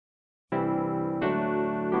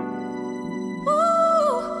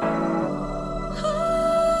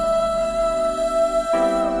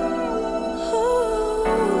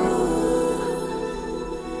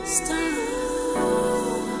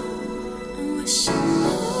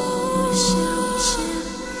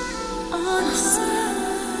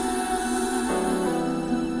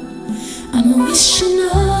I'm wishing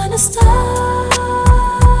on a star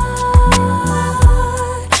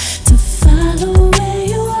to follow where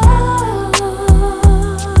you are.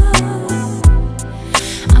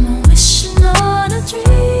 I'm wishing on a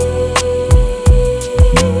dream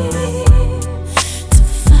to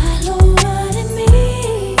follow what it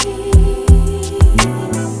means.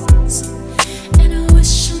 And I'm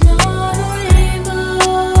wishing on the rainbows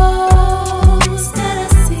that I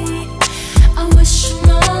see. I'm wishing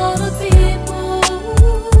on the people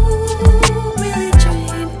really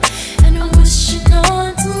dream. And I'm wishing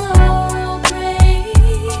on tomorrow rain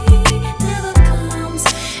never comes.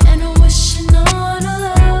 And I'm wishing on a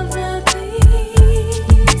love that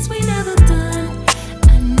peace we never done.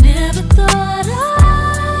 I never thought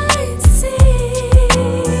I'd see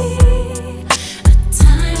a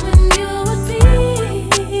time when you would be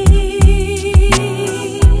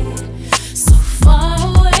so far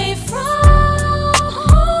away from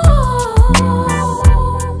home,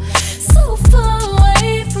 so far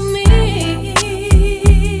away from me.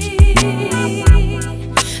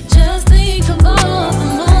 Just think of all the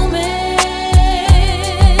moments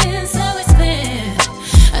that we spent.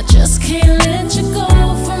 I just can't let you go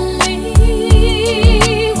from me.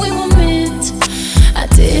 We were meant. I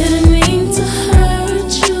didn't mean to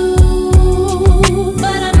hurt you,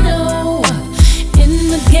 but I know in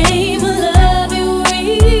the game of love you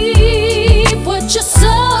reap what you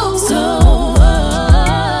sow. So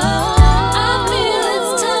I feel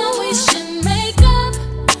it's time we should make up,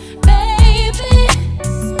 baby.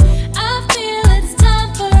 I feel it's time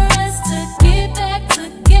for us to get back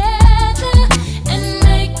together and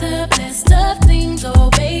make the best of things, oh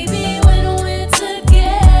baby, when we're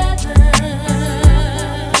together.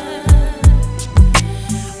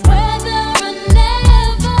 Whether or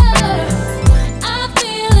never, I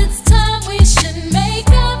feel it's time we should make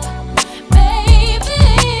up, baby.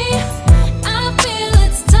 I feel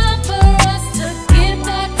it's time for us to get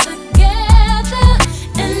back together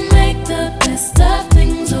and make the best of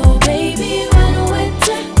things, oh baby, when we're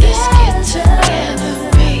together,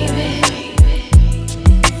 baby.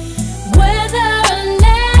 Whether or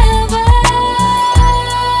never,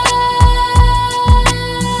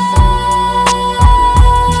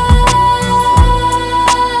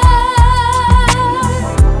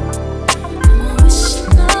 I'm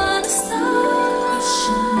wishing on a star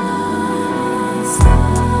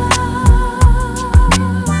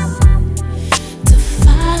to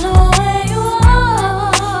follow where you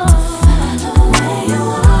are,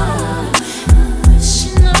 I'm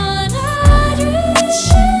wishing on a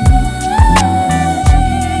dream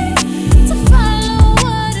to follow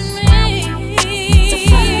what it means,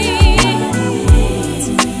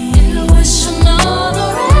 and I'm wishing on the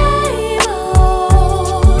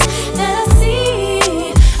rainbows that I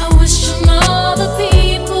see. I'm wishing all the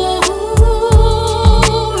people who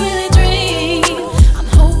really dream. I'm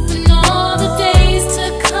hoping all the days to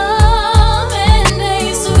come and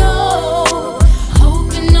days to go.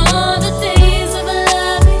 Hoping all the days of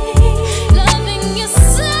loving you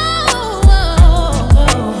so.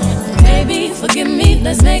 Baby, forgive me,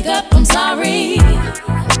 let's make up, I'm sorry.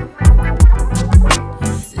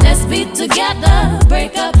 Let's be together,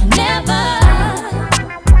 break up, never.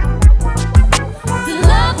 The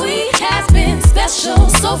love we has been special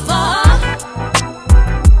so far.